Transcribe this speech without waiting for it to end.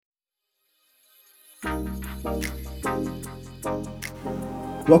Welcome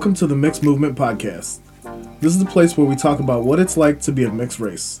to the Mixed Movement Podcast. This is the place where we talk about what it's like to be a mixed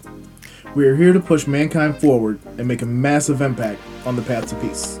race. We are here to push mankind forward and make a massive impact on the path to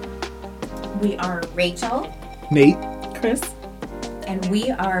peace. We are Rachel, Nate, Chris, and we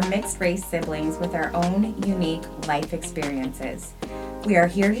are mixed race siblings with our own unique life experiences. We are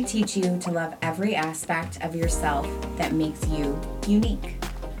here to teach you to love every aspect of yourself that makes you unique.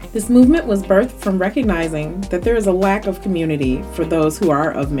 This movement was birthed from recognizing that there is a lack of community for those who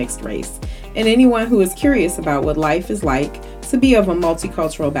are of mixed race and anyone who is curious about what life is like to be of a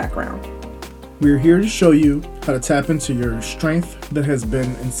multicultural background. we are here to show you how to tap into your strength that has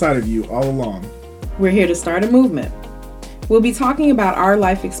been inside of you all along. We're here to start a movement. We'll be talking about our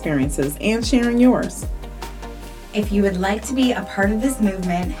life experiences and sharing yours. If you would like to be a part of this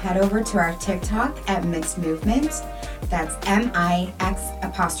movement, head over to our TikTok at Mixed Movement. That's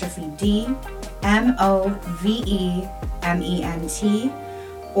MIX'Movement.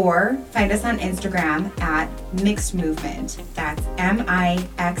 Or find us on Instagram at Mixed Movement. That's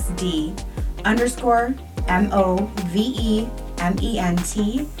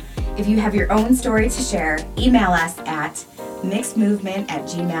MIXD_MOVEMENT. If you have your own story to share, email us at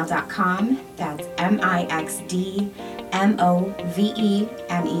mixedmovement@gmail.com. That's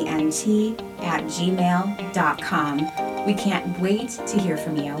MIXDMOVEMENT@gmail.com. We can't wait to hear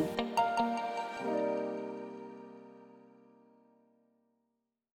from you.